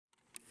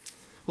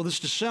Well,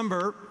 this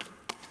December,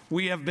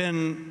 we have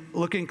been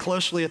looking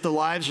closely at the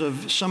lives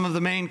of some of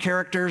the main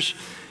characters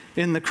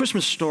in the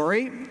Christmas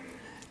story,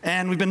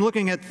 and we've been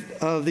looking at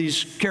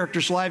these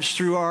characters' lives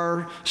through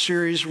our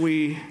series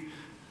we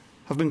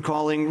have been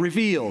calling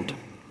Revealed.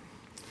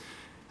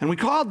 And we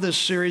called this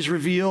series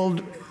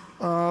Revealed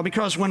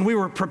because when we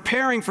were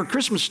preparing for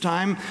Christmas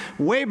time,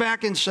 way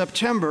back in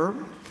September,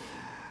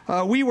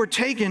 we were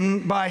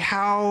taken by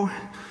how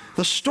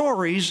the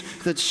stories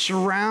that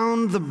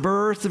surround the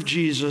birth of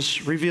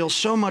Jesus reveal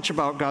so much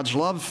about God's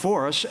love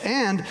for us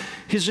and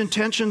His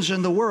intentions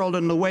in the world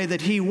and the way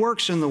that He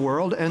works in the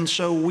world. And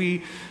so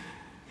we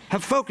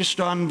have focused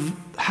on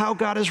how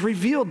God has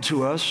revealed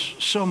to us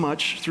so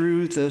much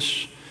through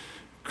this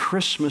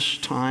Christmas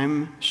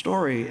time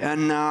story.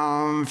 And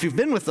if you've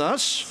been with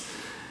us,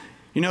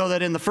 you know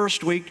that in the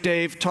first week,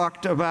 Dave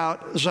talked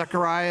about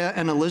Zechariah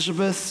and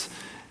Elizabeth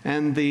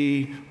and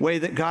the way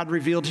that God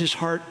revealed His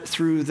heart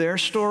through their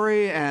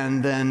story.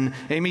 And then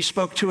Amy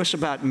spoke to us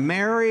about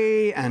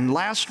Mary. And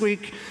last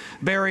week,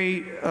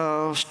 Barry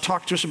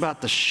talked to us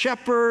about the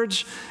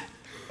shepherds.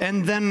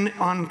 And then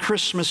on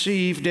Christmas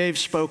Eve, Dave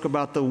spoke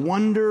about the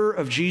wonder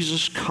of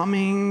Jesus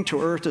coming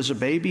to earth as a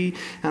baby.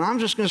 And I'm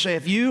just going to say,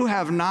 if you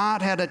have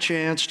not had a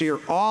chance to hear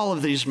all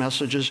of these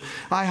messages,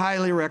 I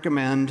highly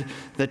recommend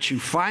that you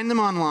find them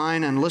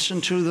online and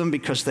listen to them,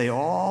 because they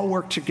all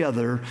work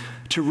together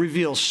to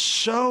reveal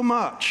so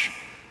much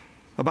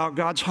about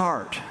God's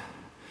heart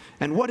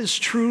and what is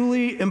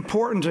truly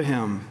important to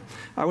Him.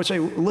 I would say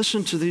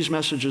listen to these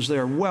messages. They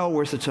are well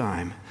worth the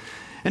time.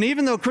 And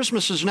even though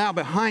Christmas is now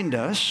behind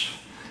us,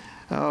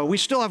 we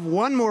still have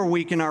one more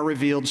week in our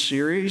Revealed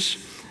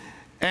series,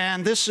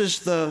 and this is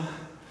the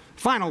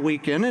final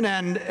weekend.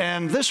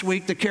 And this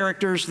week, the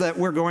characters that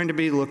we're going to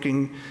be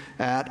looking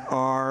at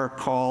are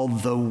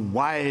called the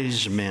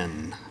wise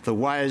men. The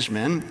wise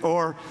men,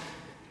 or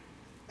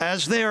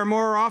as they are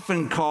more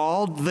often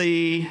called,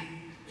 the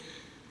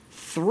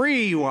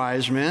three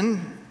wise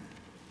men,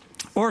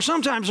 or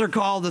sometimes they're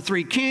called the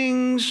three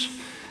kings,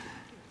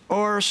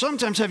 or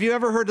sometimes, have you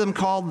ever heard them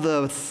called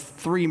the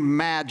three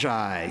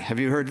magi? Have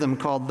you heard them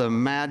called the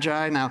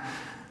magi? Now,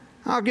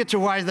 I'll get to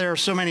why there are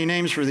so many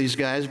names for these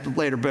guys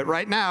later, but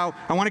right now,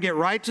 I want to get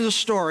right to the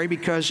story,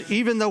 because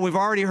even though we've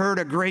already heard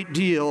a great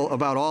deal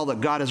about all that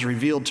God has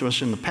revealed to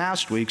us in the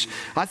past weeks,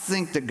 I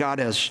think that God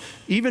has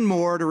even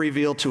more to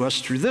reveal to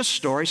us through this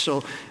story.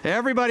 So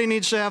everybody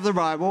needs to have their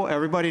Bible.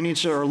 Everybody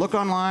needs to, or look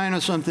online or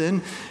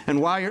something.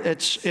 And while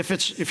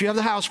if you have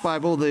the house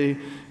Bible, the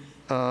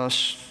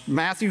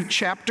Matthew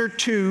chapter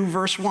 2,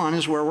 verse 1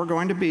 is where we're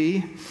going to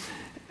be,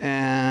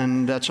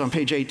 and that's on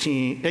page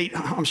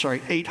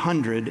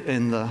 800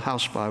 in the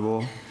house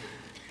Bible.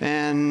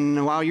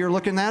 And while you're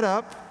looking that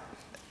up,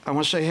 I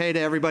want to say hey to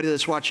everybody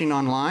that's watching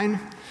online.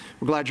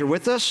 We're glad you're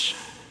with us.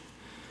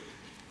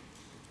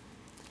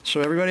 So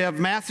everybody have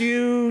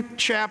Matthew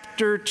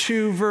chapter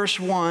 2,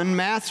 verse 1.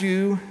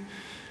 Matthew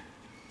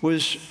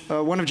was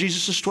one of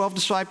Jesus' 12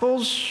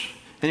 disciples,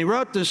 and he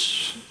wrote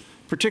this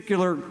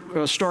particular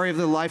story of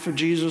the life of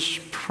Jesus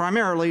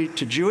primarily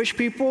to Jewish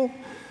people.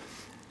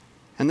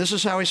 And this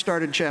is how he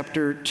started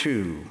chapter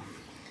 2.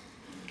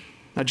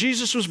 Now,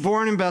 Jesus was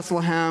born in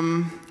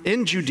Bethlehem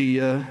in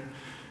Judea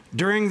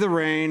during the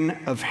reign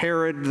of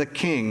Herod the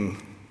king.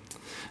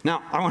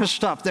 Now, I want to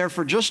stop there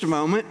for just a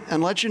moment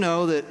and let you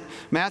know that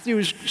Matthew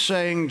is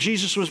saying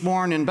Jesus was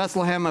born in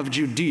Bethlehem of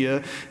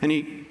Judea, and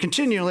he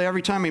continually,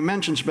 every time he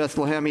mentions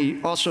Bethlehem,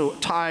 he also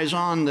ties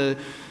on the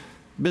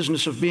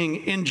business of being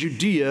in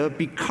Judea,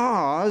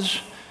 because,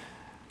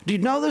 do you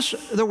know this?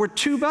 There were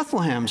two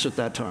Bethlehems at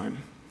that time.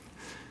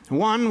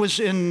 One was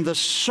in the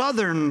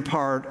southern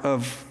part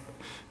of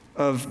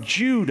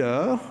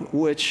Judah,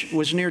 which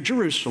was near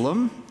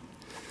Jerusalem.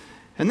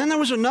 And then there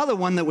was another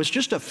one that was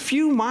just a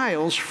few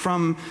miles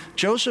from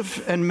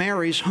Joseph and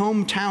Mary's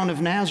hometown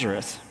of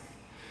Nazareth.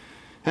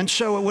 And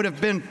so it would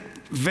have been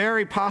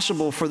very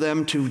possible for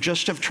them to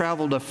just have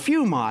traveled a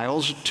few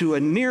miles to a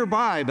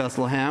nearby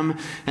Bethlehem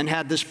and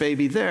had this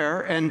baby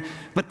there.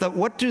 But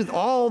what do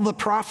all the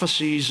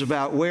prophecies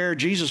about where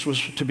Jesus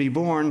was to be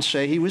born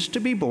say? He was to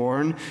be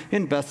born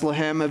in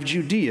Bethlehem of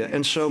Judea.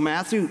 And so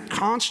Matthew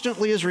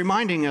constantly is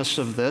reminding us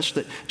of this,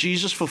 that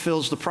Jesus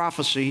fulfills the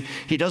prophecy.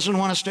 He doesn't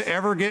want us to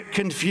ever get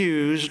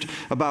confused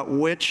about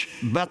which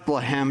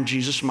Bethlehem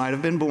Jesus might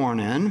have been born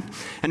in.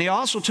 And he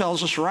also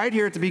tells us right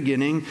here at the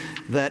beginning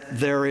that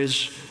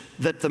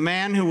the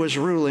man who was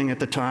ruling at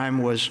the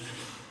time was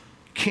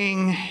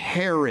King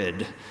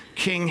Herod.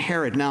 King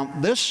Herod. Now,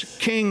 this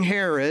King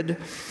Herod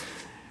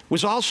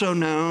was also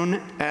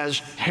known as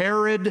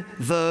Herod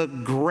the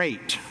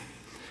Great.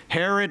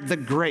 Herod the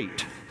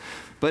Great.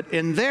 But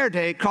in their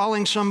day,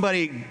 calling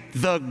somebody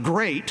the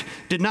Great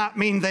did not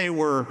mean they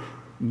were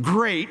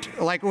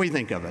great like we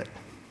think of it.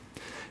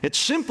 It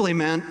simply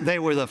meant they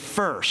were the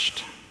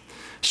first.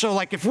 So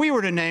like if we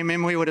were to name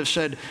him, we would have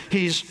said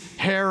he's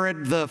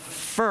Herod the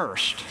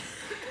First.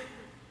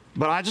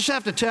 But I just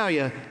have to tell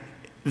you,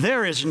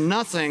 there is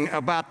nothing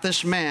about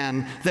this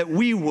man that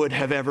we would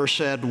have ever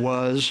said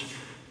was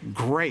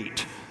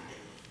great.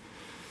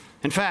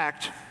 In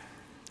fact,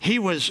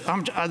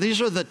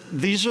 these are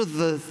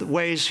the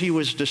ways he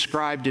was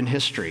described in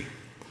history: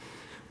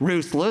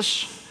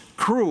 ruthless,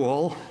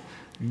 cruel,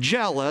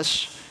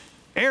 jealous,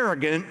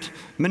 arrogant,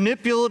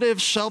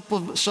 manipulative,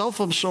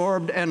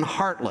 self-absorbed, and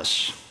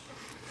heartless.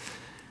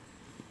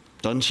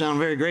 Doesn't sound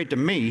very great to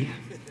me.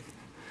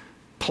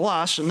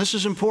 Plus, and this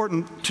is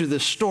important to the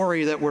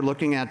story that we're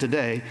looking at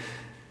today,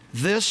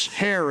 this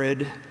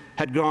Herod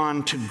had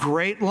gone to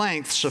great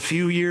lengths a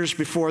few years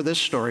before this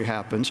story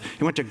happens.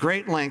 He went to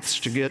great lengths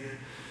to get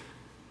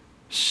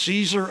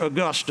Caesar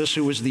Augustus,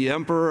 who was the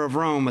emperor of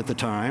Rome at the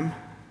time.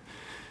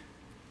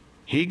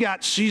 He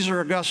got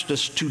Caesar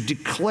Augustus to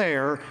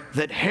declare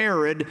that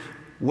Herod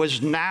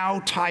was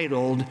now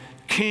titled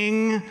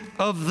King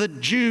of the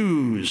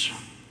Jews.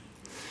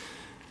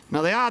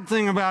 Now, the odd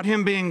thing about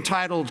him being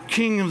titled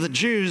King of the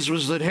Jews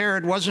was that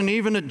Herod wasn't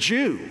even a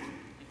Jew.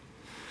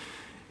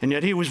 And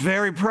yet he was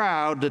very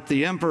proud that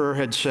the emperor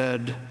had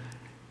said,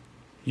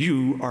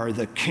 "You are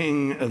the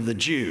King of the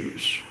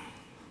Jews."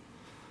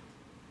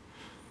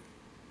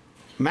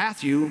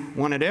 Matthew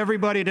wanted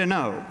everybody to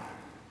know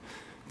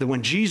that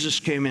when Jesus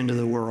came into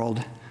the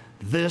world,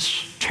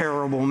 this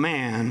terrible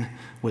man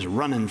was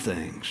running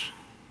things.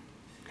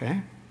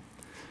 Okay?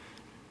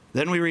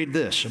 Then we read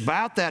this: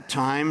 about that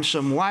time,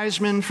 some wise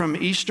men from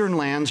eastern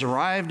lands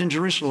arrived in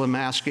Jerusalem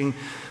asking,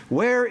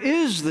 "Where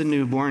is the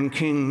newborn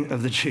King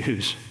of the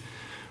Jews?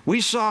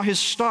 We saw his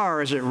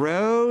star as it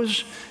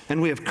rose,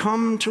 and we have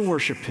come to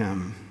worship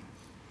him."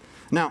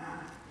 Now,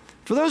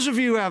 for those of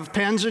you who have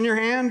pens in your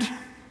hand,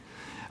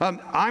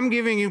 I'm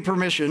giving you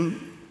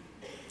permission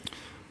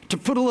to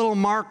put a little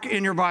mark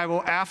in your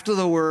Bible after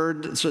the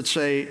word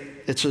that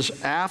it says,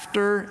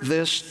 "after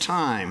this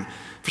time."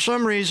 For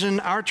some reason,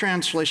 our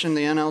translation,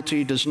 the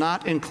NLT, does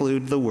not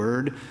include the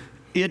word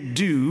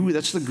 "idu,"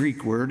 that's the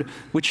Greek word,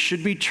 which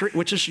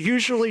is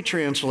usually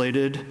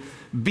translated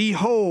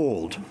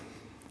 "behold."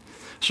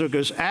 So it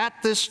goes, "at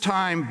this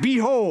time,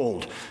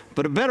 behold."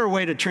 But a better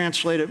way to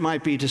translate it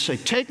might be to say,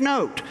 "take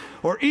note,"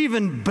 or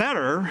even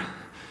better,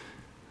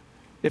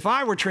 if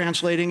I were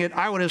translating it,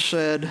 I would have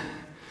said,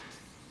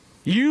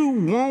 "You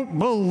won't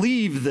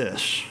believe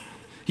this.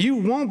 You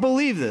won't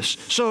believe this."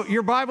 So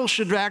your Bible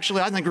should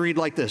actually, I think, read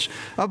like this: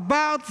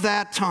 about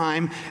that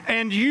time,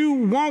 and you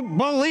won't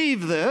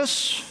believe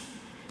this.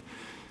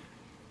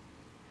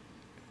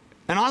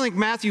 And I think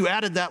Matthew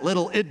added that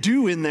little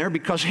 "idu" in there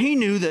because he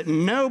knew that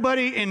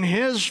nobody in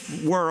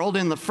his world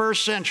in the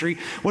first century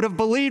would have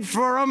believed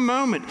for a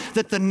moment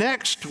that the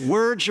next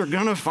words you're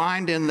going to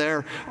find in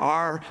there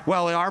are,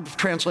 well, our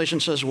translation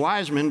says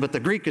wise men, but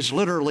the Greek is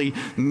literally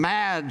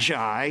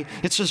magi.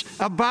 It says,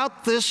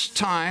 about this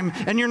time,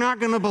 and you're not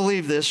going to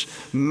believe this,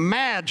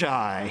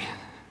 magi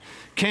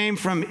came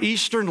from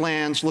eastern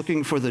lands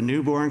looking for the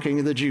newborn King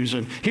of the Jews.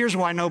 And here's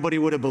why nobody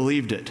would have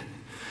believed it.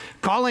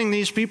 Calling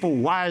these people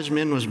wise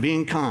men was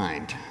being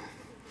kind.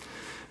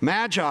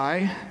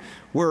 Magi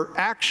were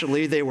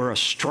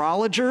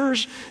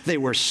astrologers, they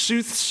were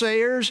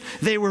soothsayers,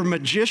 they were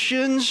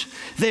magicians,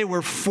 they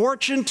were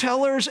fortune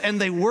tellers, and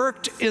they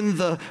worked in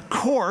the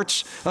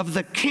courts of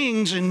the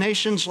kings in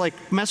nations like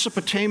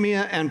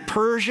Mesopotamia and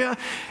Persia.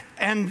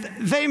 And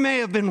they may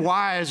have been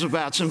wise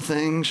about some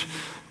things,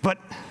 but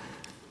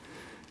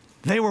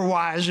they were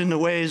wise in the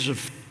ways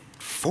of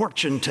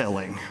fortune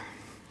telling.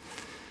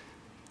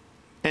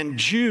 And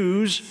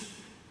Jews,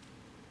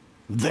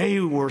 they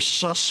were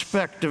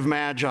suspect of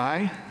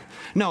magi.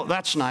 No,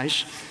 that's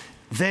nice.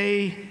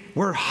 They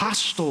were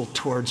hostile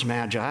towards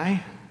magi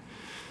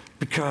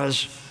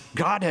because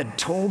God had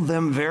told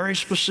them very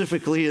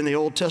specifically in the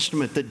Old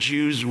Testament that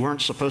Jews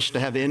weren't supposed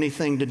to have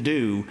anything to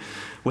do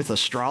with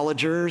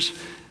astrologers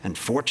and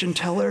fortune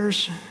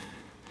tellers.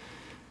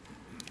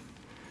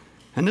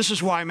 And this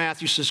is why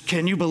Matthew says,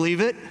 can you believe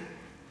it?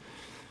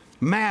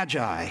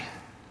 Magi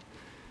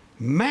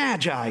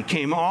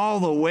came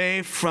all the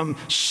way from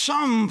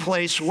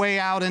someplace way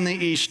out in the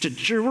east to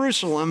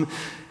Jerusalem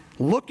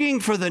looking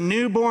for the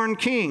newborn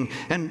king.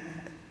 And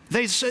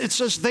it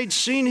says they'd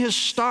seen his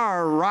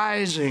star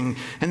rising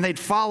and they'd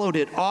followed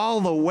it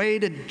all the way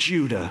to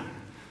Judah,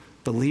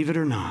 believe it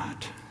or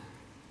not.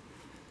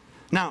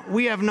 Now,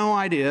 we have no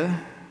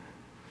idea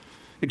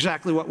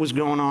exactly what was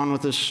going on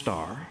with this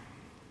star.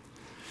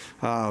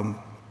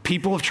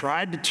 People have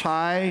tried to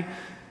tie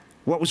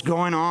what was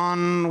going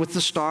on with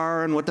the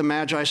star and what the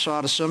Magi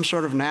saw to some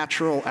sort of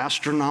natural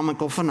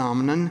astronomical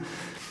phenomenon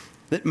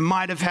that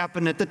might have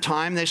happened at the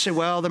time. They say,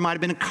 well, there might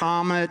have been a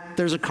comet,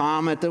 there's a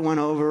comet that went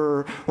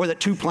over, or that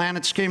two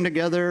planets came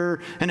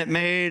together and it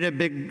made a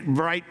big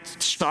bright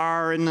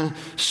star in the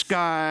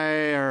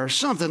sky, or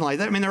something like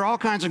that. I mean, there are all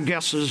kinds of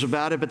guesses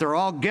about it, but they're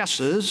all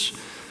guesses.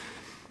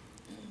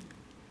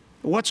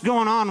 What's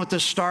going on with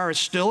this star is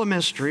still a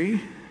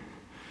mystery.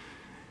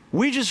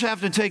 We just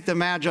have to take the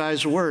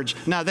Magi's words.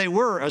 Now, they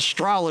were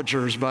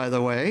astrologers, by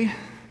the way,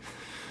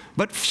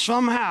 but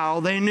somehow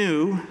they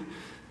knew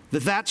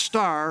that that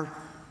star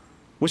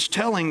was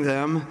telling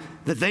them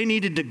that they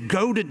needed to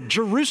go to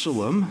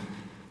Jerusalem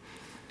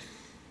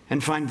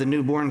and find the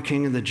newborn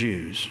King of the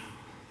Jews.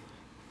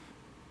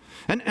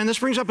 And this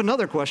brings up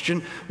another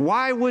question.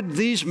 Why would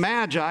these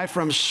magi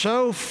from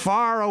so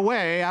far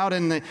away, out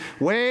in the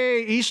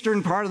way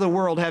eastern part of the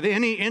world, have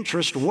any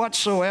interest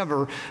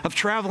whatsoever of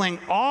traveling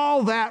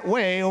all that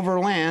way over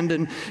land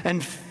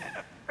and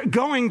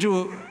going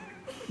to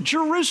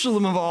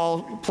Jerusalem, of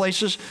all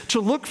places,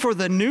 to look for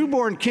the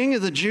newborn king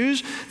of the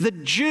Jews? The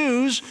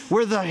Jews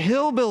were the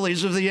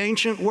hillbillies of the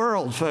ancient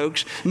world,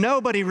 folks.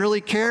 Nobody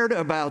really cared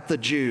about the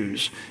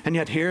Jews. And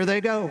yet here they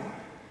go.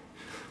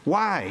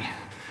 Why?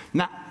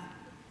 Now,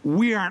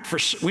 we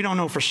don't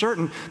know for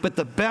certain, but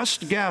the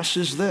best guess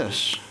is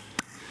this.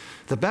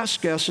 The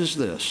best guess is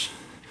this.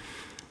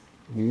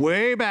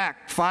 Way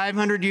back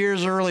 500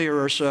 years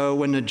earlier or so,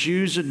 when the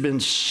Jews had been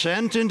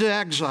sent into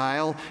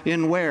exile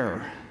in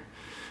where?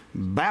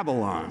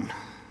 Babylon.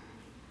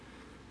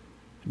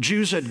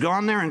 Jews had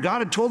gone there, and God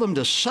had told them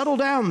to settle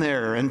down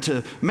there and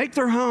to make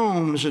their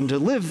homes and to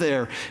live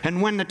there.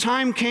 And when the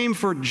time came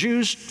for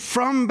Jews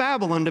from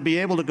Babylon to be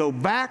able to go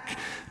back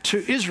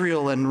to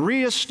Israel and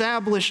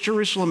reestablish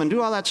Jerusalem and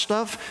do all that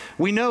stuff,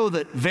 we know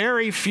that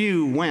very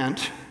few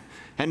went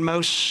and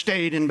most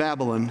stayed in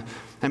Babylon.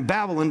 And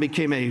Babylon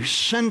became a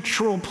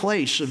central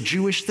place of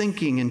Jewish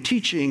thinking and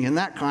teaching and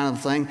that kind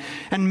of thing.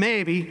 And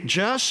maybe,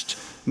 just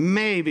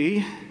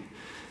maybe,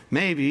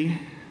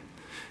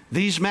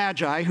 these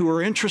magi who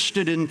were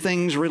interested in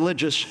things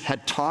religious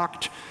had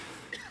talked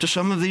to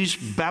some of these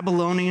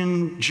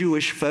Babylonian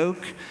Jewish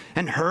folk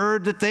and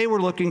heard that they were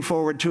looking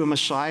forward to a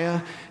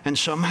Messiah, and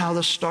somehow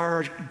the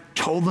star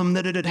told them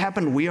that it had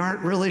happened. We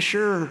aren't really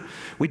sure.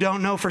 We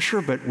don't know for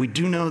sure, but we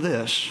do know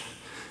this,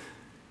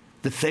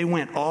 that they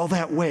went all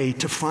that way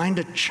to find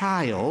a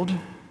child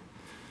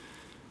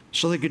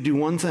so they could do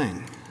one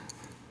thing: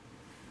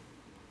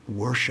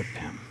 worship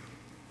him.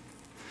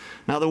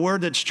 Now, the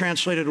word that's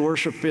translated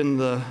worship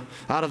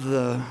out of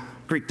the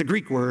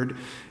Greek word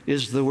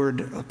is the word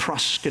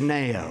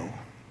proskuneo.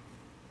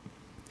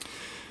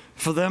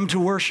 For them to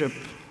worship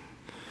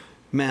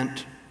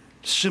meant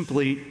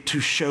simply to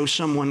show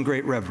someone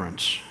great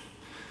reverence.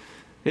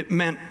 It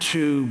meant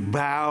to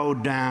bow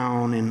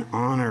down in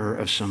honor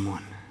of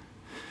someone.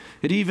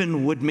 It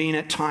even would mean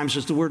at times,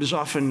 as the word is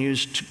often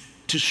used,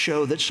 to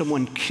show that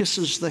someone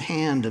kisses the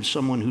hand of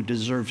someone who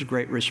deserves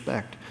great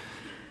respect.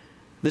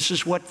 This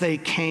is what they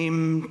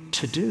came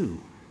to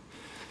do.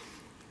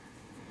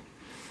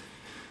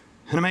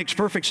 And it makes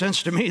perfect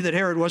sense to me that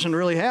Herod wasn't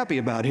really happy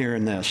about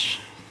hearing this,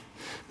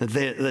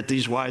 that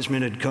these wise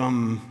men had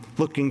come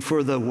looking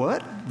for the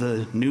what?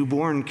 The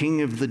newborn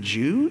king of the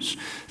Jews?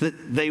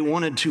 That they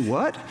wanted to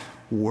what?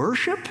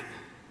 Worship?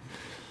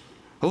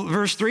 Well,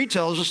 verse 3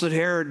 tells us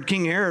that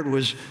King Herod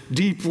was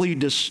deeply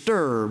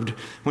disturbed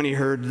when he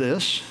heard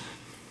this,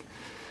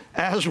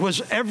 as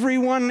was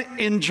everyone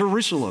in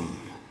Jerusalem.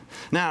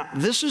 Now,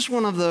 this is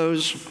one of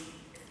those,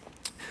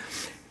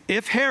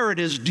 if Herod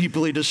is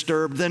deeply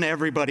disturbed, then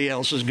everybody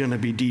else is going to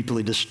be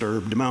deeply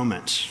disturbed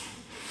moments.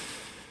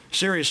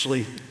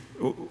 Seriously,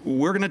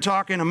 we're going to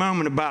talk in a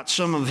moment about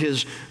some of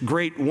his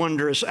great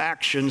wondrous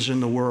actions in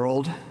the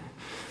world.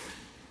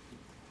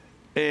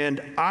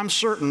 And I'm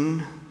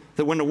certain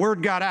that when the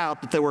word got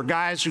out that there were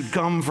guys who'd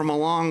come from a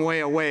long way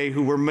away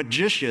who were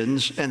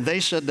magicians, and they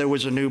said there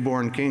was a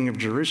newborn king of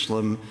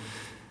Jerusalem,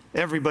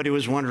 everybody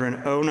was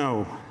wondering, oh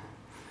no,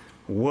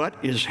 what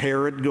is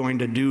Herod going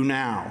to do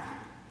now?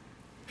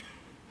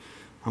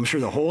 I'm sure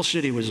the whole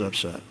city was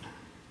upset.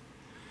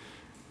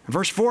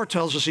 Verse 4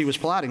 tells us he was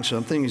plotting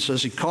something. He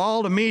says he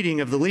called a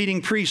meeting of the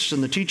leading priests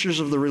and the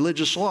teachers of the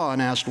religious law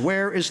and asked,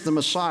 where is the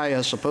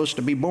Messiah supposed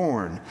to be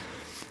born?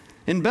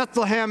 In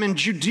Bethlehem in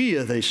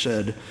Judea, they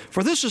said,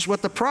 for this is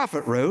what the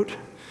prophet wrote.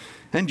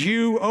 And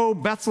you, O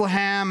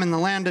Bethlehem in the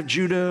land of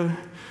Judah,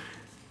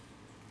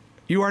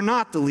 you are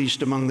not the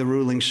least among the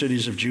ruling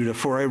cities of Judah,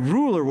 for a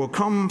ruler will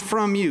come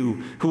from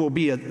you who will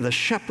be the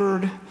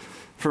shepherd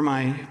for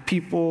my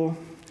people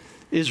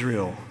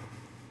Israel.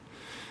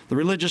 The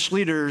religious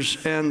leaders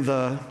and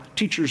the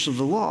teachers of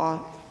the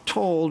law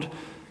told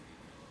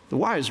the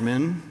wise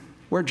men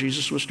where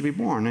Jesus was to be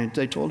born.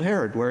 They told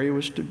Herod where he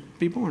was to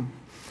be born.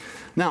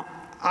 Now,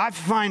 I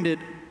find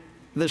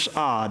this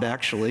odd,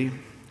 actually.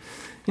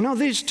 You know,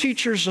 these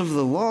teachers of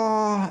the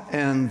law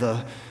and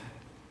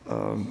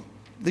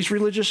these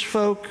religious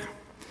folk,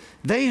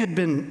 they had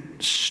been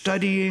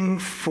studying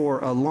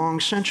for long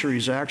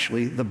centuries,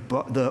 actually,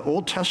 the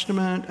Old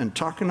Testament and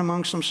talking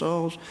amongst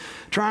themselves,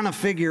 trying to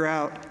figure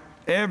out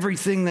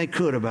everything they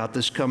could about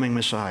this coming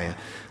Messiah.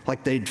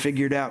 Like they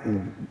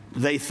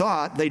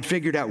thought they'd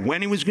figured out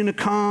when he was going to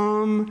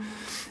come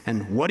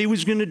and what he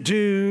was going to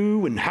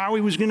do and how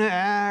he was going to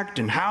act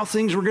and how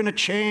things were going to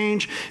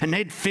change, and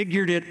they'd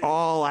figured it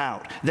all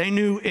out. They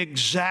knew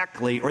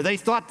exactly, or they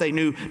thought they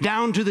knew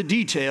down to the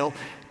detail,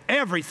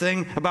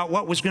 everything about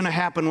what was going to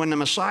happen when the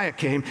Messiah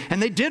came.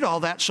 And they did all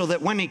that so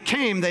that when he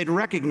came, they'd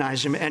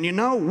recognize him. And you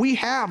know, we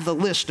have the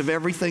list of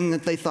everything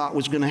that they thought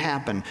was going to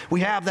happen.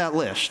 We have that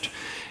list.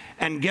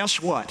 And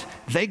guess what?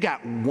 They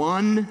got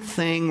one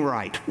thing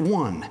right.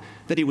 One,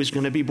 that he was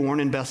going to be born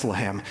in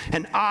Bethlehem.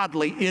 And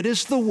oddly, it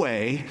is the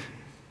way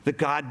that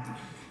God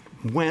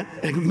went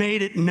and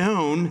made it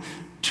known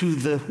to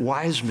the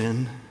wise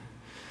men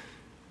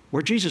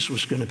where Jesus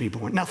was going to be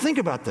born. Now think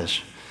about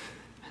this.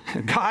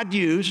 God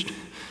used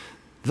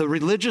the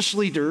religious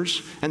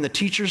leaders and the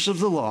teachers of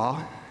the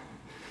law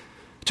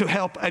to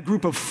help a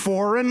group of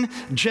foreign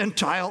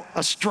Gentile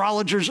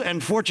astrologers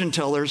and fortune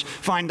tellers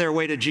find their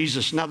way to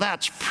Jesus. Now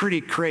that's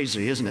pretty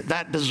crazy, isn't it?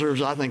 That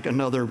deserves, I think,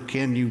 another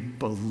can you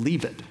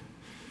believe it?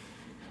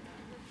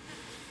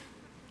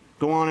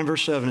 Go on in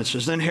verse 7, it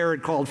says, Then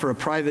Herod called for a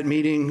private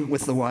meeting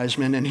with the wise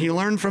men, and he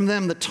learned from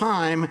them the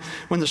time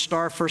when the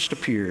star first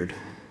appeared.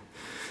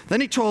 Then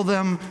he told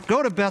them,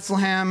 Go to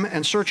Bethlehem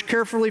and search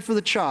carefully for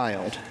the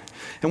child.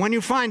 And when you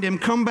find him,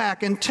 come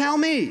back and tell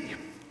me,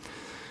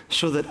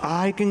 so that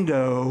I can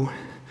go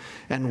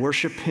and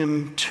worship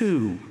him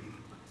too.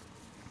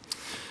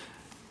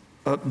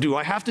 Do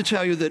I have to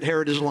tell you that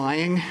Herod is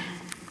lying?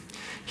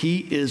 He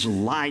is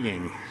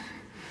lying.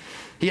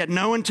 He had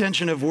no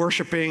intention of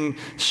worshiping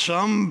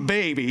some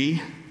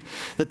baby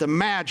that the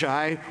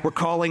Magi were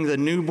calling the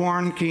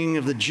newborn king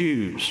of the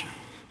Jews.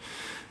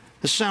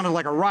 This sounded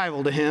like a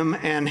rival to him,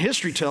 and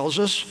history tells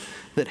us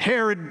that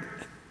Herod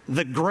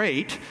the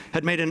Great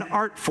had made an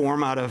art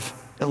form out of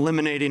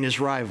eliminating his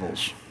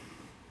rivals.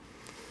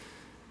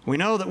 We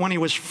know that when he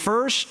was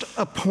first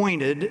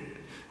appointed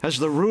as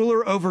the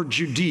ruler over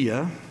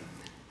Judea,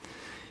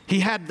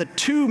 he had the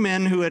two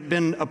men who had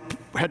been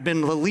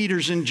the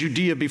leaders in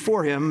Judea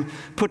before him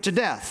put to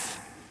death,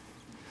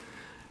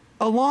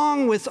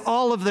 along with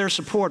all of their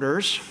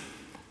supporters,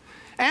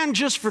 and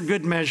just for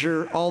good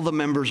measure, all the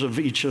members of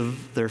each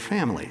of their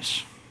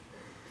families.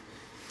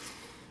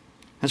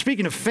 And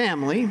speaking of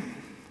family,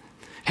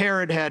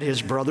 Herod had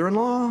his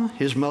brother-in-law,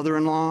 his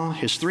mother-in-law,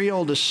 his three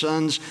oldest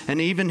sons,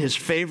 and even his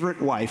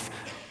favorite wife,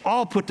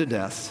 all put to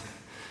death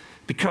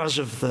because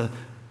of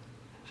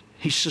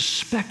he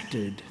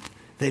suspected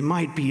they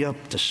might be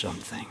up to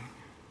something.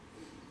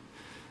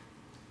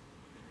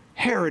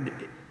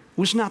 Herod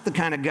was not the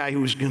kind of guy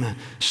who was going to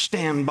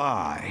stand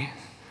by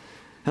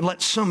and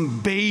let some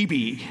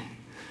baby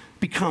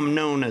become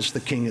known as the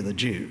king of the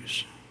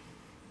Jews.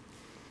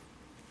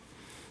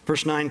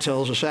 Verse 9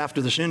 tells us,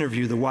 after this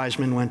interview, the wise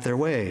men went their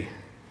way.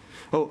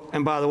 Oh,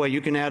 and by the way,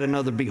 you can add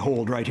another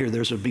behold right here.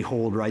 There's a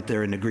behold right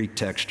there in the Greek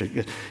text.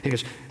 He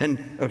goes,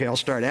 okay, I'll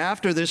start.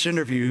 After this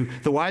interview,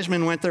 the wise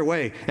men went their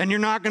way. And you're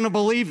not going to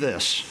believe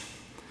this.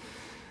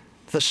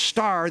 The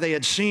star they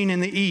had seen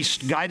in the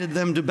east guided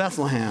them to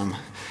Bethlehem.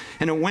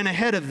 And it went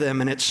ahead of them,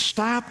 and it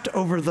stopped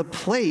over the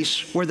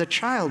place where the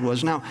child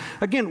was. Now,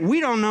 again, we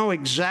don't know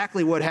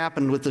exactly what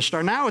happened with the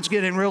star. Now it's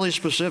getting really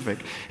specific.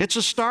 It's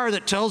a star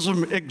that tells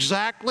them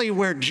exactly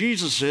where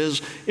Jesus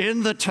is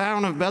in the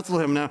town of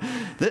Bethlehem. Now,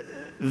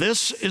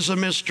 this is a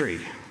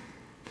mystery.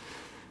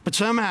 But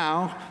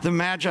somehow, the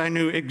Magi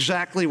knew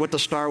exactly what the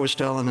star was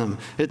telling them.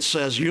 It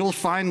says, you'll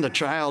find the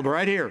child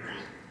right here.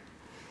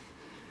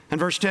 And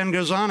verse 10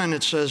 goes on, and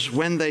it says,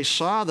 when they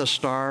saw the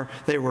star,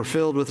 they were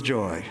filled with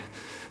joy.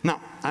 Now,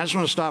 I just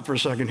want to stop for a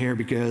second here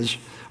because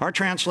our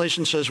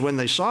translation says when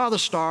they saw the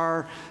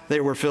star, they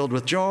were filled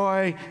with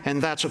joy,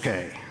 and that's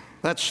okay.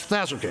 That's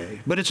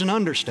okay, but it's an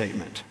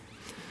understatement.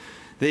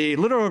 The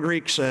literal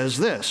Greek says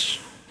this,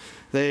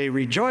 they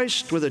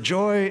rejoiced with a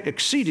joy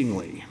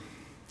exceedingly.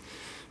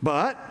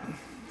 But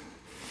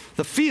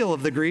the feel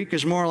of the Greek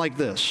is more like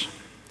this.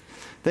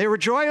 They were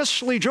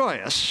joyously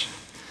joyous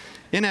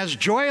in as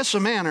joyous a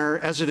manner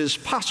as it is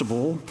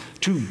possible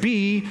to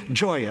be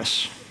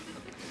joyous.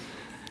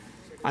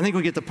 I think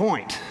we get the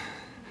point.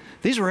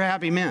 These were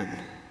happy men.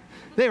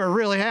 They were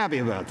really happy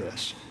about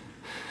this.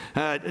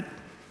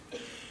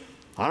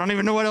 I don't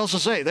even know what else to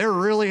say. They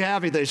were really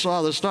happy they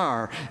saw the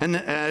star. And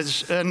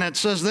it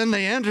says, then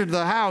they entered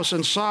the house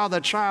and saw the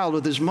child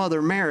with his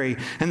mother Mary,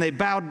 and they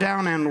bowed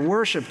down and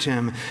worshiped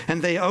him.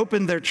 And they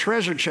opened their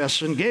treasure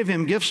chests and gave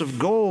him gifts of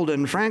gold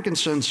and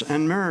frankincense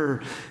and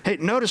myrrh. Hey,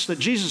 notice that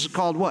Jesus is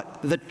called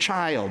what? The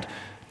child.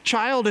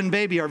 Child and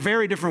baby are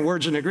very different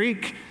words in the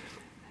Greek.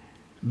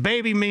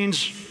 Baby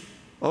means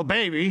a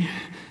baby,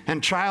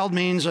 and child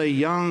means a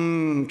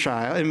young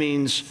child. It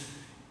means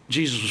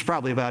Jesus was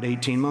probably about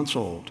 18 months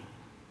old.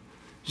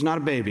 He's not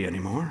a baby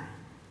anymore.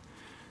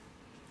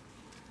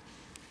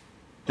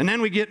 And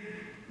then we get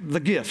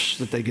the gifts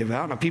that they give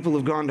out. Now, people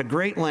have gone to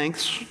great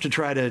lengths to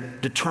try to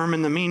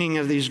determine the meaning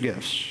of these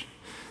gifts.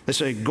 They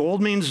say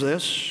gold means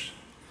this,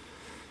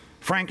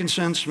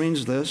 frankincense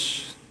means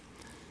this,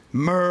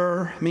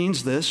 myrrh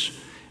means this.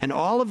 And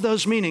all of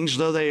those meanings,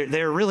 though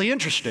they're really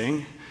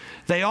interesting,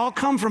 they all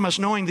come from us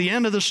knowing the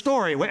end of the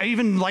story.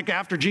 Even like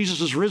after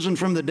Jesus is risen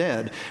from the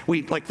dead,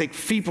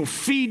 people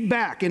feed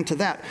back into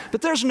that.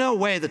 But there's no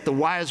way that the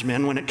wise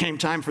men, when it came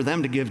time for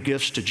them to give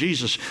gifts to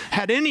Jesus,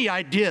 had any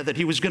idea that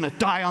he was going to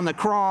die on the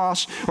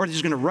cross or that he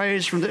was going to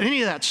raise from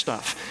any of that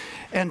stuff.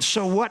 And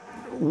so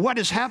what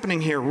is happening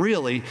here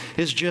really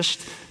is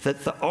just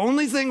that the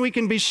only thing we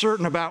can be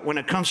certain about when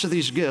it comes to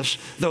these gifts,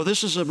 though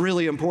this is a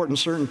really important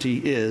certainty,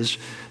 is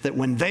that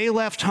when they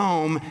left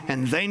home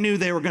and they knew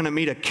they were going to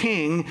meet a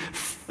king,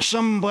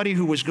 somebody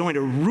who was going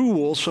to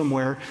rule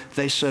somewhere,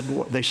 they said,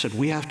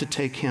 we have to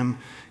take him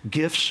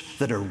gifts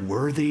that are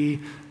worthy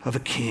of a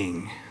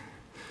king.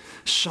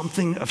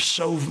 something of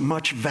so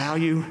much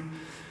value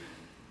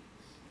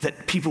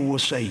that people will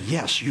say,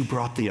 yes, you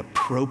brought the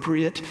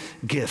appropriate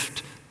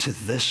gift to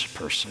this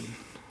person.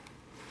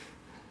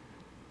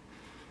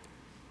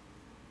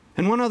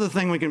 And one other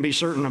thing we can be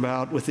certain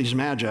about with these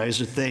magi is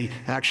that they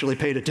actually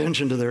paid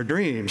attention to their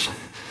dreams.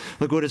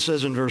 Look what it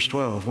says in verse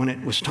 12. When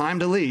it was time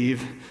to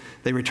leave,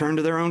 they returned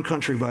to their own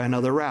country by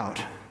another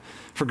route,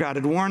 for God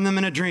had warned them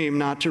in a dream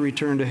not to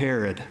return to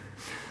Herod.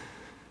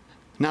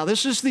 Now,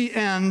 this is the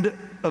end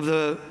of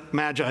the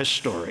Magi's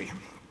story.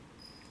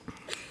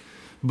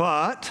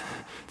 But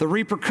the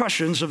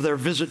repercussions of their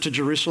visit to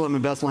Jerusalem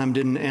and Bethlehem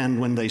didn't end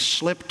when they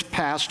slipped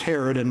past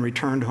Herod and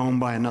returned home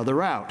by another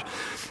route.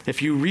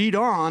 If you read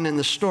on in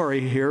the story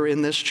here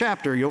in this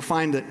chapter, you'll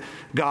find that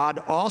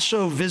God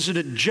also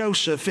visited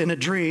Joseph in a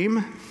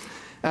dream,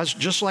 as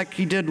just like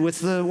he did with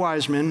the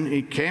wise men.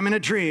 He came in a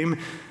dream,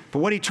 but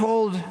what he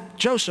told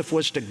Joseph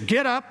was to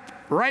get up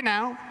right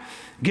now,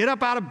 get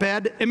up out of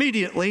bed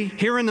immediately,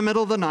 here in the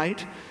middle of the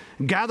night,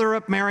 gather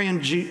up Mary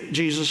and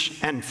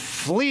Jesus, and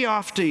flee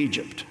off to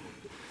Egypt.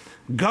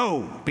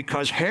 Go,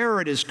 because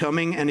Herod is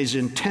coming and is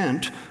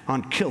intent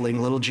on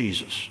killing little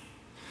Jesus.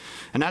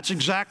 And that's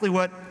exactly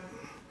what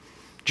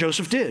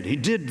Joseph did. He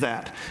did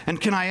that. And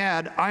can I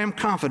add, I am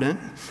confident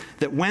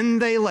that when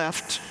they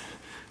left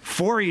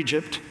for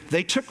Egypt,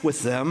 they took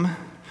with them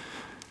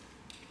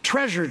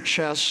treasure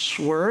chests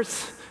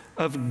worth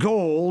of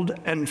gold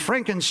and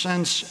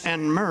frankincense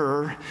and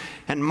myrrh.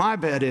 And my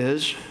bet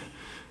is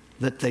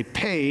that they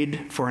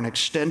paid for an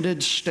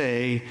extended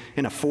stay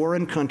in a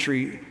foreign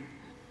country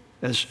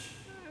as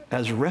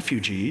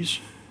refugees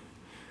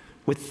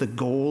with the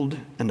gold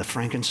and the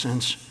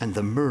frankincense and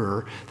the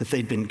myrrh that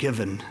they'd been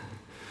given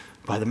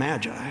by the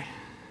Magi.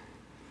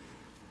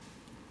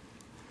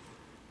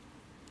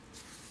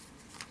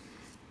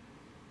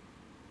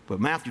 But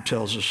Matthew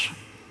tells us,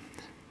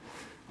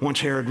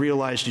 once Herod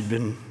realized he'd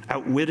been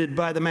outwitted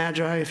by the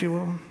Magi, if you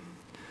will,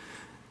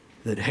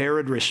 that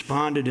Herod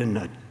responded in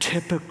a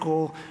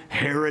typical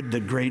Herod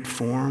the Great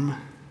form.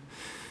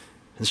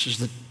 This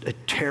is a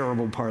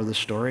terrible part of the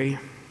story.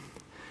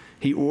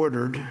 He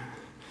ordered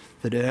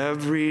that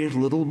every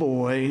little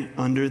boy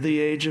under the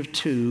age of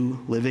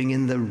 2 living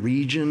in the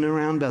region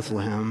around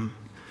Bethlehem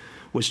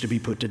was to be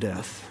put to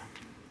death.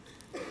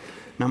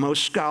 Now,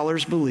 most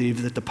scholars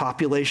believe that the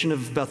population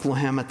of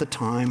Bethlehem at the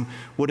time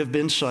would have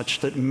been such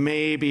that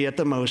maybe at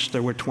the most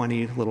there were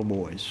 20 little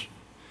boys.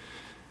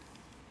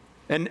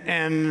 And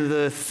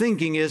the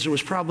thinking is it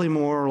was probably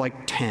more like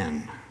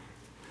 10.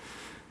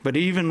 But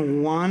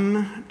even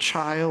one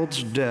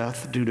child's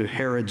death due to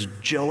Herod's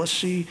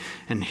jealousy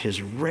and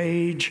his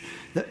rage,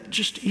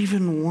 just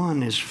even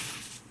one is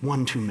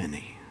one too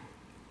many.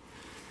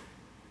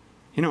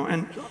 You know,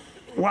 and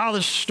while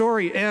the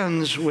story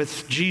ends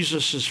with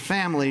Jesus'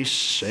 family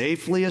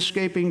safely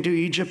escaping to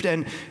Egypt,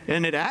 and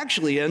it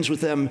actually ends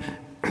with them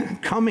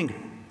coming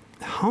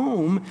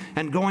home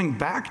and going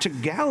back to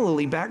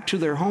Galilee, back to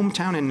their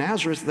hometown in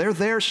Nazareth, they're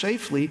there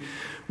safely.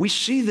 We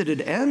see that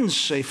it ends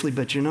safely,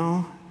 but you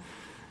know,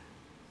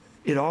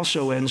 it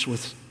also ends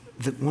with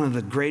one of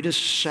the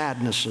greatest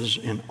sadnesses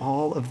in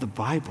all of the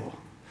Bible.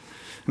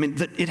 I mean,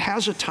 it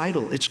has a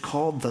title. It's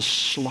called The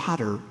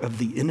Slaughter of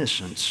the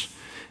Innocents.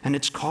 And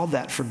it's called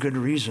that for good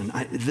reason.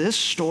 This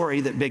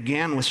story that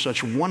began with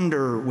such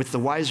wonder with the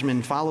wise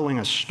men following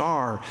a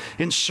star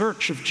in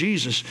search of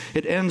Jesus,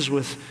 it ends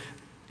with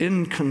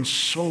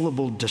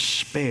inconsolable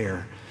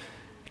despair.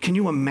 Can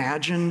you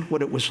imagine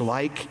what it was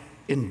like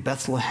in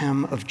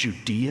Bethlehem of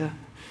Judea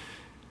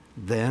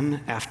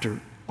then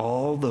after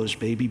all those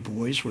baby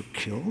boys were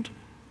killed?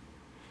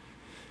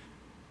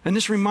 And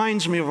this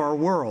reminds me of our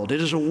world.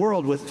 It is a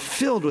world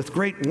filled with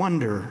great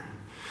wonder.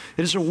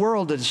 It is a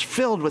world that is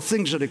filled with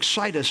things that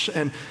excite us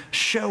and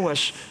show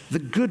us the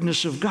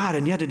goodness of God,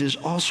 and yet it is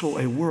also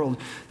a world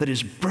that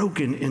is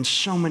broken in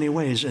so many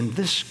ways, and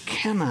this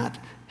cannot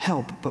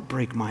help but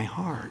break my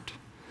heart.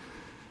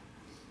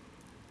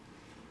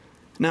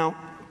 Now,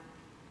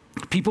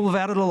 people have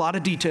added a lot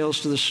of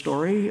details to this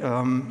story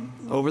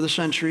over the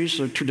centuries,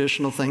 the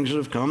traditional things that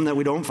have come that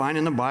we don't find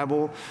in the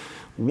Bible.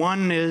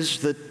 One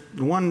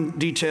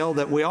detail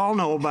that we all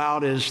know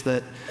about is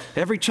that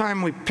every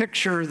time we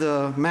picture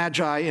the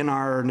Magi in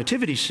our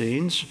nativity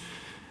scenes,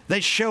 they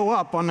show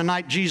up on the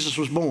night Jesus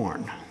was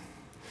born.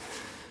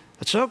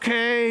 It's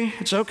okay.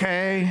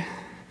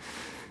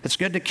 It's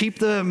good to keep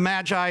the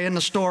Magi in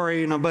the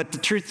story, but the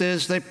truth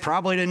is they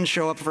probably didn't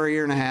show up for a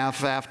year and a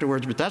half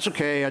afterwards, but that's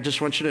okay. I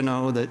just want you to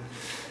know that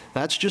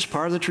that's just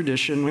part of the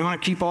tradition. We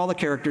want to keep all the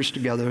characters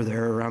together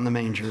there around the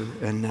manger.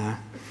 And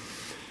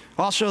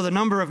also, the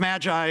number of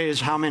Magi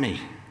is how many?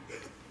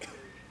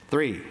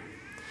 3.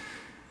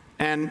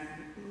 And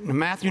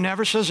Matthew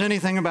never says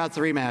anything about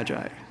 3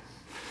 Magi.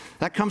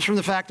 That comes from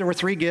the fact there were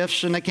 3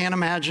 gifts, and they can't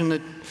imagine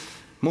that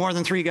more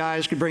than 3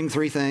 guys could bring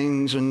 3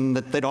 things, and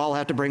that they'd all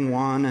have to bring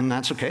 1, and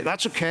that's okay.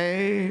 That's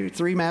okay.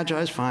 3 Magi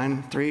is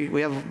fine. 3,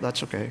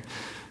 that's okay.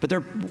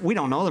 But we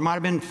don't know. There might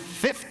have been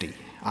 50.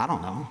 I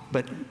don't know.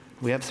 But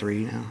we have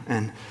 3 now.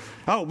 And,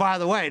 oh, by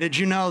the way, did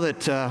you know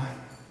that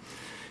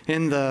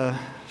In the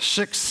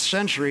 6th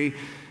century,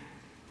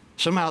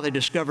 somehow they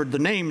discovered the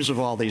names of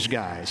all these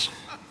guys.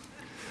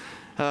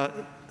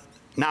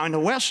 Now, in the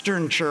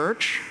Western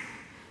church,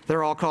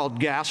 they're all called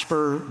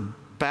Gaspar,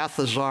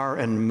 Balthazar,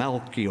 and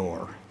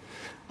Melchior.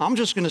 I'm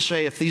just going to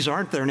say if these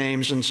aren't their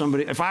names and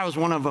if I was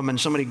one of them and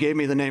somebody gave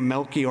me the name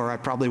Melchior, I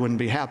probably wouldn't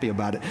be happy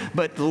about it.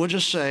 But we'll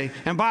just say,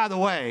 and by the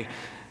way,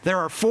 there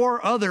are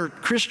 4 other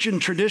Christian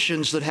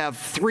traditions that have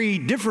 3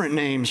 different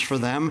names for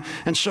them.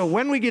 And so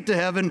when we get to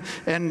heaven,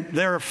 and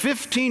there are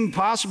 15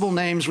 possible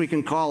names we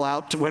can call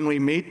out when we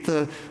meet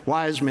the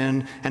wise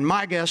men, and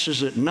my guess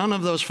is that none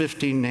of those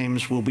 15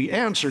 names will be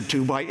answered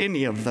to by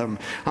any of them.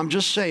 I'm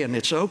just saying,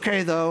 it's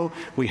okay though.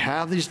 We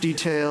have these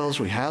details.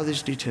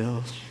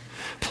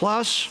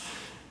 Plus,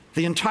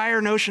 the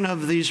entire notion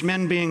of these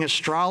men being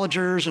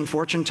astrologers and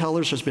fortune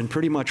tellers has been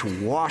pretty much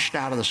washed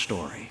out of the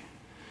story.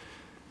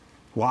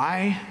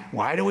 Why?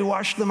 Why do we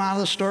wash them out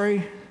of the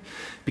story?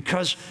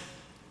 Because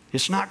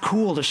it's not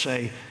cool to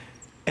say,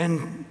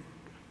 and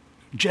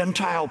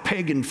Gentile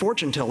pagan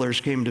fortune tellers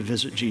came to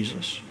visit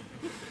Jesus.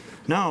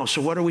 No,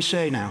 so what do we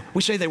say now?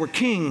 We say they were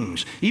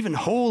kings, even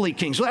holy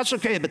kings. Well, that's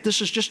okay, but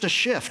this is just a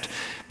shift.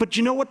 But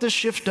you know what this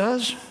shift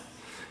does?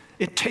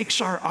 It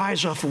takes our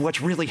eyes off of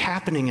what's really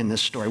happening in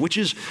this story, which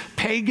is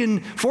pagan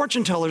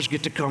fortune tellers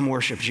get to come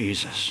worship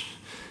Jesus.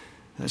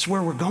 That's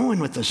where we're going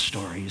with this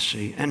story, you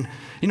see. And,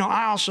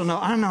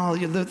 I know,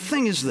 the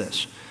thing is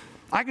this.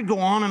 I could go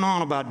on and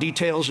on about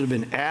details that have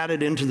been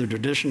added into the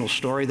traditional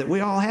story that we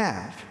all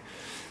have.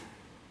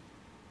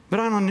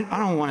 But I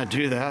don't want to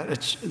do that.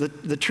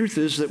 The truth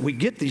is that we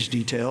get these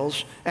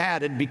details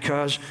added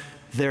because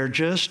there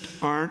just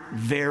aren't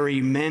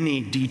very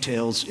many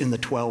details in the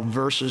 12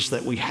 verses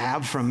that we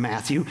have from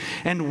Matthew.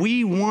 And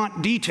we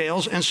want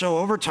details, and so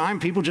over time,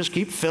 people just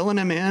keep filling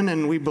them in,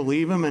 and we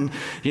believe them. And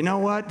you know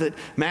what? That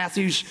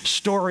Matthew's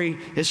story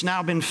has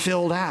now been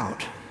filled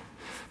out.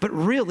 But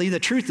really, the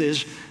truth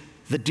is,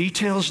 the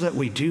details that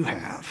we do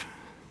have,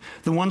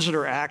 the ones that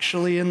are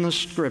actually in the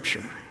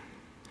Scripture,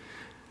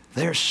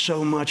 there's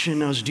so much in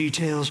those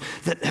details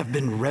that have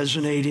been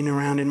resonating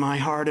around in my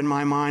heart and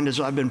my mind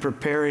as I've been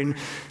preparing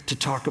to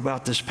talk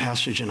about this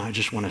passage, and I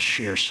just want to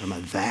share some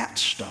of that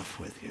stuff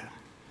with you.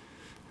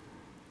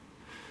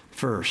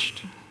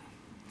 First,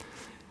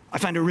 I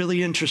find it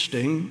really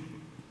interesting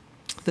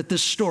that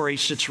this story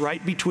sits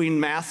right between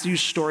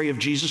Matthew's story of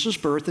Jesus'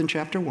 birth in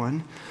chapter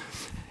 1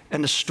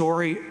 and the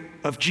story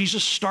of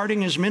Jesus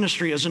starting his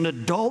ministry as an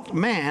adult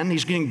man.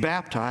 He's getting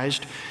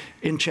baptized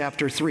in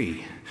chapter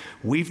 3.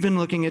 We've been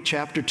looking at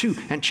chapter 2,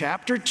 and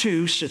chapter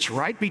 2 sits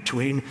right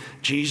between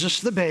Jesus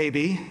the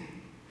baby,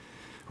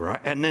 right,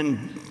 and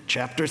then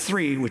chapter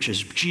 3, which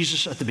is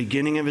Jesus at the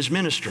beginning of his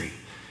ministry.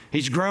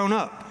 He's grown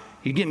up.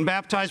 He's getting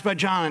baptized by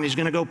John, and he's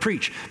going to go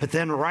preach. But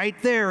then right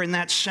there in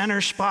that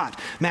center spot,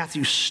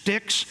 Matthew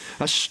sticks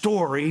a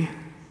story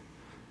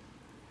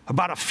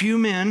about a few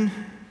men,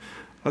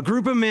 a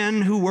group of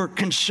men who were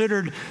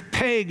considered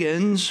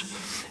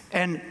pagans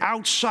and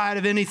outside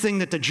of anything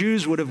that the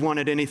Jews would have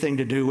wanted anything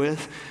to do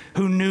with,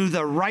 who knew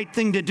the right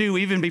thing to do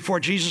even before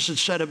Jesus had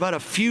said but a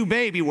few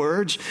baby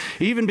words,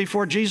 even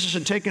before Jesus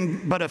had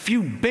taken but a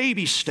few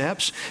baby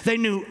steps. They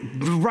knew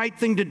the right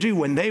thing to do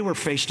when they were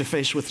face to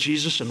face with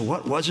Jesus. And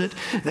what was it?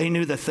 They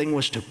knew the thing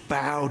was to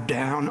bow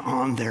down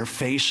on their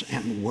face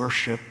and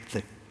worship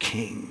the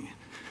King.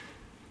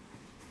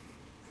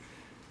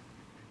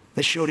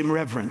 They showed him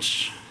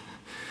reverence.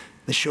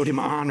 They showed him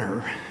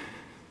honor.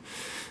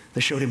 They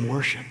showed him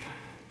worship.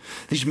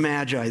 These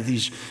magi,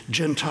 these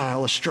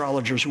Gentile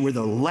astrologers, were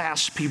the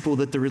last people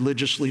that the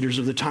religious leaders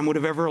of the time would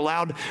have ever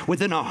allowed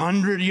within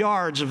 100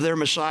 yards of their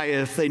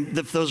Messiah.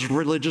 If those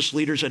religious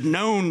leaders had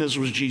known this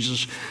was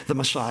Jesus, the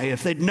Messiah,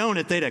 if they'd known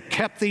it, they'd have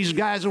kept these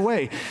guys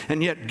away.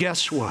 And yet,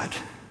 guess what?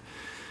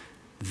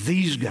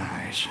 These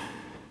guys,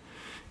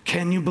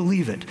 can you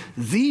believe it?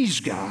 These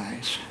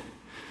guys,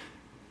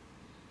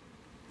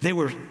 they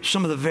were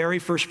some of the very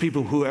first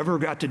people who ever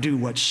got to do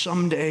what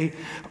someday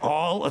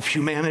all of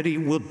humanity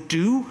will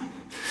do,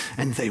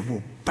 and they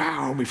will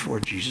bow before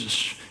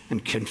Jesus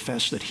and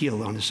confess that he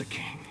alone is the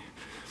King.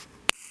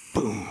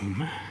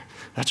 Boom.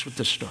 That's what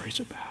this story's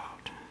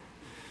about.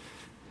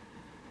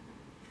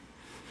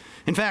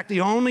 In fact,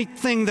 the only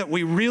thing that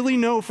we really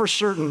know for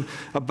certain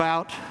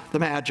about the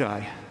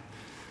Magi,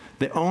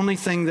 the only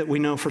thing that we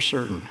know for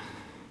certain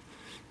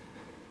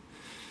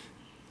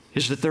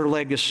is that their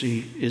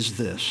legacy is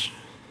this: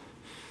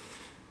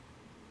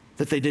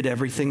 that they did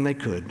everything they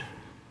could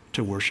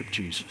to worship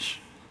Jesus.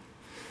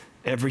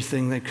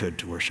 Everything they could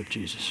to worship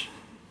Jesus.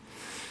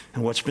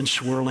 And what's been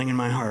swirling in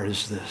my heart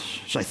is this,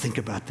 as I think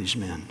about these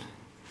men,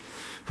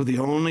 who the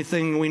only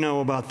thing we know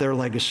about their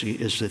legacy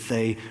is that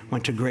they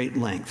went to great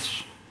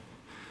lengths,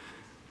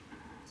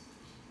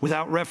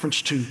 without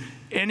reference to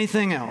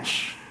anything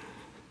else,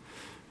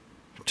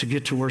 to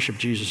get to worship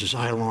Jesus. As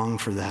I long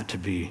for that to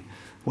be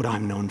what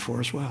I'm known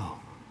for as well.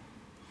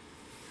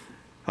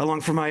 I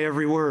long for my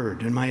every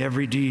word and my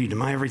every deed and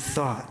my every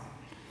thought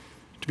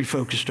to be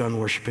focused on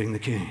worshiping the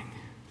King.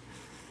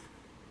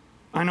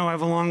 I know I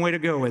have a long way to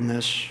go in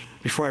this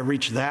before I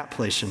reach that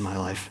place in my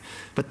life,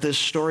 but this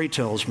story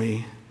tells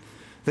me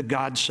that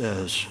God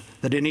says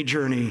that any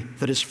journey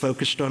that is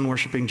focused on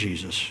worshiping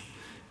Jesus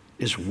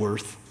is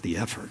worth the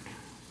effort.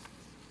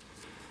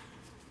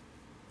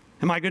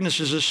 And my goodness,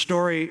 is this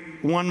story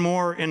one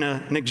more in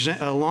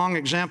a long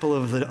example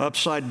of the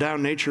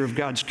upside-down nature of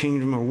God's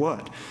kingdom or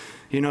what?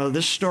 You know,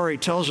 this story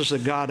tells us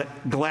that God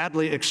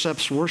gladly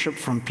accepts worship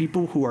from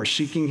people who are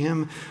seeking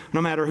him, no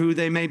matter who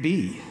they may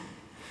be.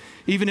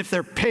 Even if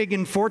they're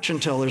pagan fortune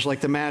tellers like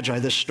the Magi,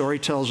 this story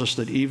tells us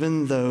that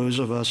even those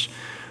of us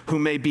who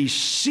may be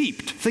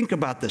seeped, think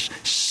about this,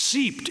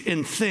 seeped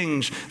in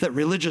things that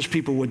religious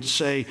people would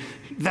say,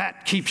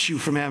 that keeps you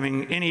from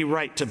having any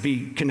right to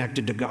be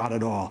connected to God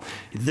at all.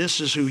 This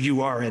is who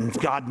you are, and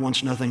God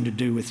wants nothing to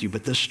do with you.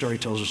 But this story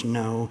tells us,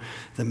 no,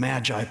 the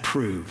Magi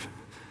prove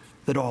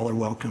that all are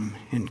welcome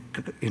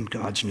in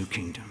God's new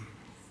kingdom.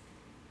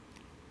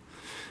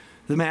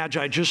 The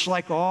Magi, just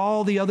like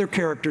all the other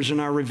characters in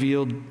our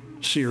Revealed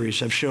series,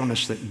 have shown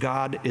us that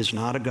God is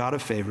not a God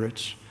of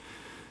favorites,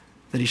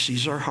 that he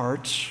sees our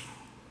hearts.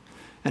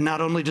 And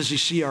not only does he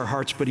see our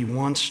hearts, but he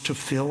wants to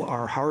fill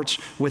our hearts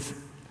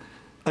with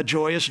a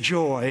joyous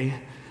joy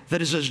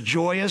that is as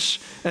joyous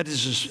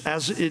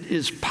as it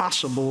is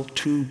possible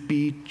to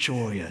be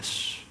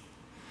joyous.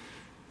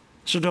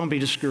 So don't be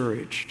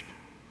discouraged.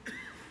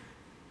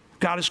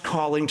 God is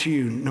calling to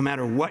you, no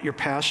matter what your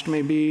past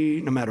may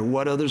be, no matter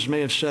what others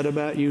may have said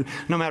about you,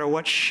 no matter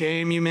what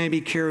shame you may be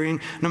carrying,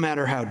 no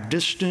matter how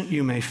distant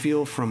you may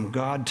feel from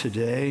God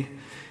today,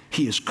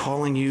 he is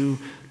calling you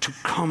to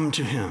come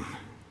to him,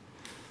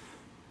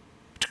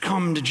 to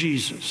come to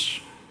Jesus,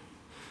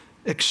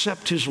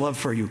 accept his love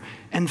for you,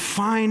 and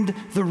find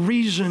the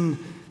reason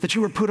that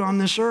you were put on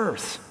this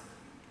earth.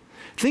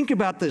 Think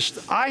about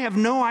this. I have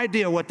no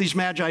idea what these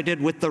Magi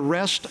did with the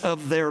rest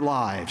of their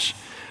lives,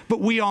 but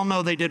we all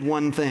know they did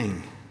one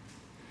thing.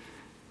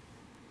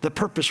 The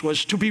purpose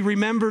was to be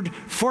remembered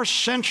for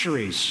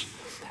centuries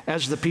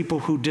as the people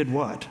who did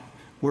what?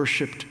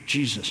 Worshipped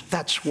Jesus.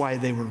 That's why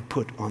they were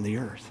put on the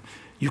earth.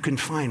 You can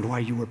find why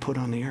you were put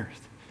on the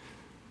earth.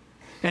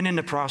 And in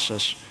the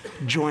process,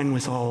 join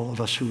with all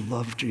of us who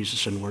love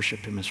Jesus and worship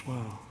him as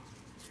well.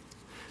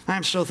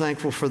 I'm so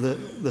thankful for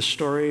the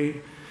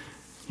story.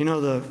 You know,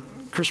 the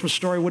Christmas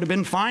story would have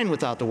been fine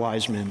without the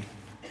wise men.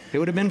 It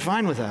would have been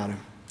fine without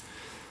him.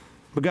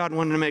 But God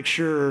wanted to make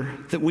sure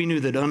that we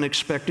knew that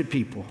unexpected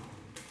people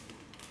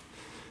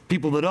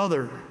that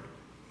other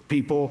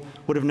people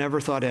would have never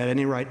thought had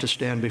any right to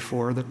stand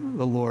before the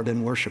Lord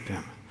and worship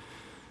him,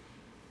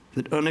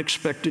 that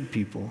unexpected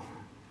people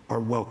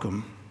are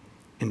welcome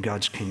in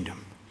God's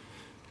kingdom.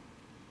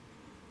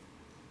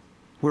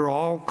 We're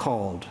all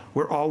called,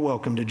 we're all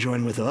welcome to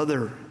join with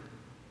other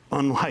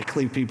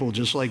unlikely people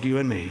just like you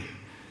and me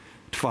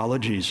to follow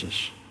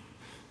Jesus,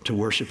 to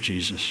worship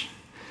Jesus,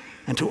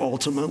 and to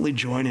ultimately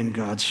join in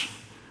God's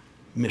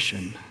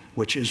mission,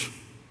 which is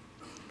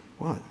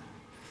what?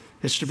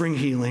 It's to bring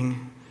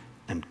healing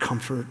and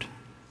comfort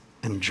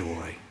and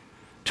joy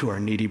to our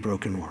needy,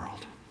 broken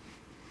world.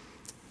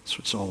 That's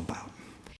what it's all about.